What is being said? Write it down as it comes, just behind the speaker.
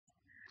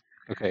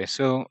Okay,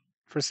 so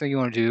first thing you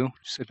want to do,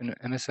 just open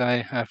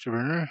MSI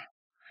Afterburner,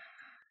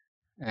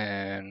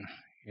 and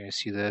you're gonna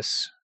see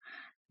this.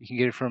 You can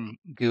get it from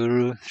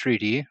Guru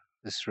 3D.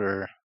 This is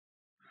where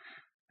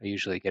I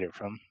usually get it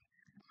from.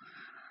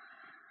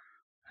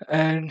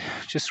 And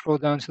just scroll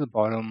down to the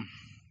bottom,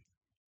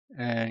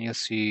 and you'll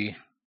see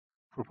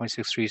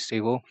 4.63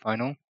 stable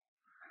final.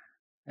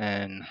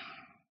 And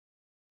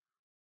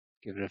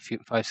give it a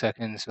 5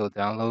 seconds, it'll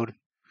download.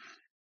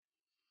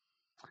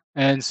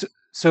 And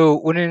so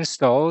when it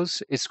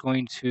installs, it's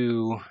going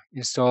to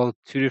install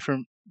two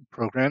different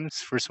programs.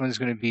 First one is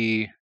going to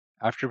be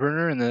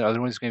Afterburner, and the other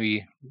one is going to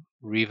be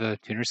Riva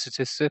Tuner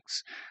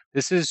Statistics.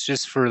 This is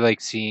just for like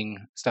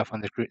seeing stuff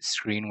on the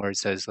screen where it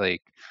says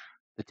like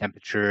the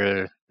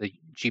temperature, the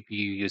GPU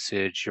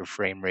usage, your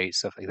frame rate,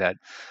 stuff like that.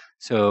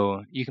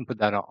 So you can put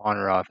that on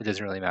or off. It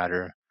doesn't really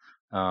matter.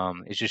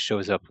 It just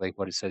shows up like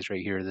what it says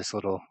right here. This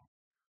little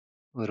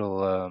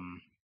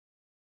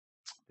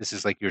this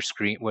is like your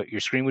screen, what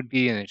your screen would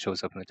be, and it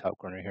shows up in the top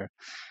corner here.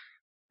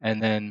 And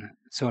then,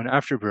 so an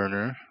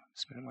Afterburner,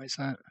 let's minimize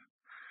that.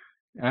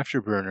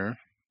 Afterburner,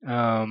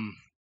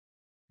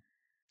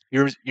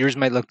 yours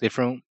might look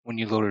different when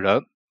you load it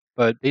up,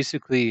 but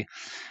basically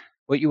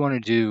what you want to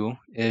do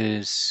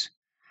is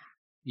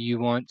you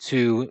want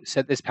to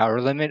set this power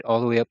limit all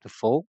the way up to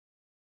full,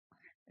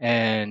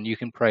 and you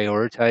can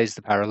prioritize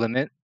the power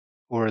limit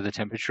or the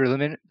temperature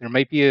limit. There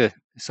might be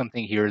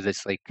something here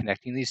that's like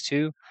connecting these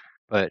two,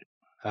 but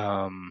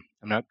I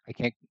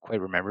can't quite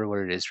remember what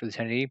it is for the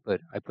 1080, but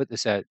I put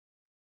this at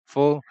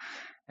full.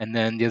 And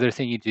then the other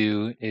thing you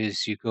do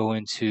is you go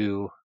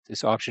into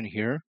this option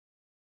here,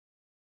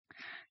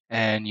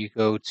 and you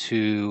go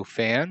to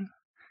fan,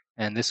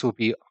 and this will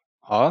be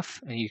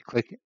off, and you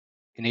click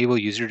enable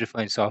user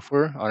defined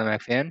software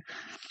automatic fan,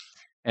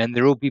 and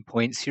there will be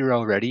points here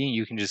already.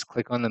 You can just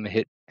click on them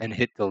and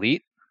hit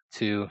delete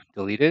to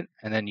delete it,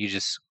 and then you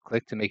just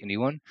click to make a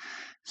new one.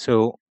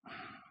 So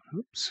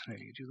oops, I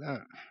need to do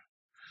that.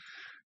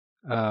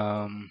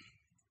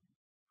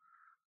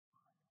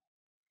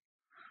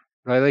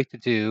 What I like to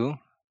do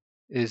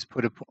is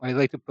I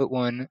like to put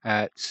one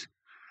at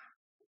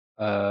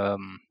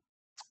 40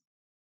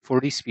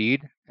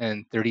 speed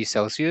and 30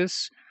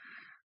 Celsius.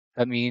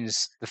 That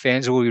means the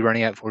fans will be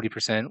running at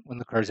 40% when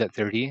the car's at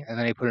 30, and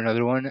then I put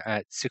another one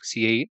at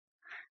 68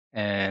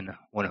 and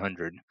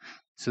 100.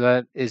 So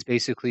that is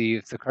basically,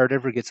 if the card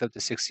ever gets up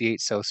to 68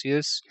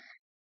 Celsius,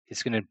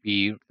 it's going to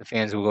be, the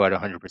fans will go at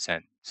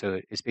 100%. So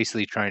it's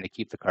basically trying to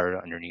keep the card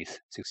underneath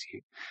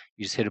 68.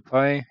 You just hit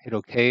apply, hit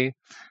OK.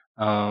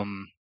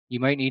 You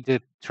might need to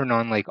turn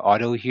on like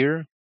auto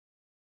here.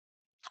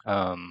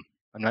 I'm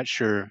not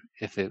sure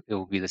if it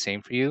will be the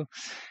same for you.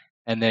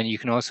 And then you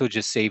can also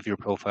just save your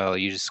profile.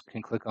 You just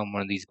can click on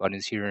one of these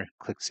buttons here,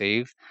 click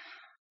save,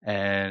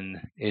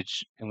 and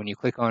when you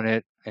click on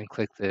it and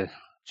click the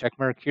check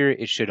mark here,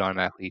 it should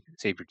automatically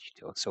save your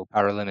details. So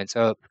power limit's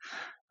up.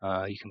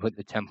 You can put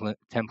the temp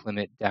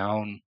limit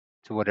down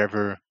to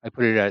whatever. I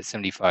put it at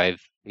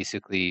 75.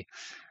 Basically,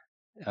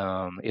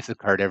 if the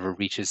card ever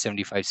reaches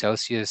 75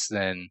 Celsius,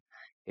 then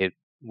it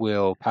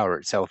will power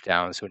itself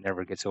down, so it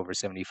never gets over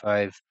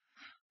 75.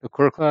 The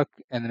core clock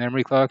and the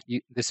memory clock,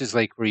 this is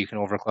like where you can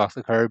overclock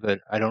the card, but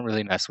I don't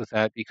really mess with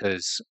that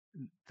because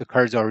the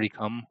cards already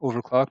come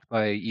overclocked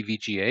by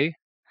EVGA.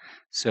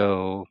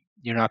 So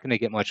you're not going to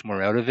get much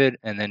more out of it.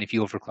 And then if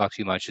you overclock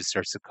too much, it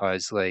starts to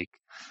cause like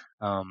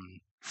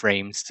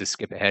frames to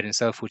skip ahead and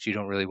stuff, which you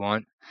don't really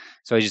want.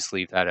 So I just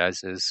leave that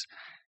as is.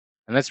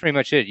 And that's pretty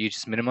much it. You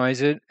just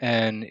minimize it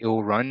and it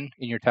will run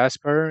in your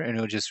taskbar, and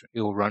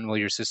it will run while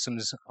your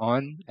system's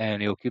on,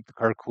 and it will keep the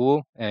car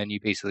cool, and you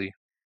basically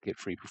get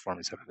free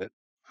performance out of it.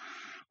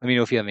 Let me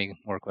know if you have any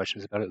more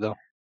questions about it though.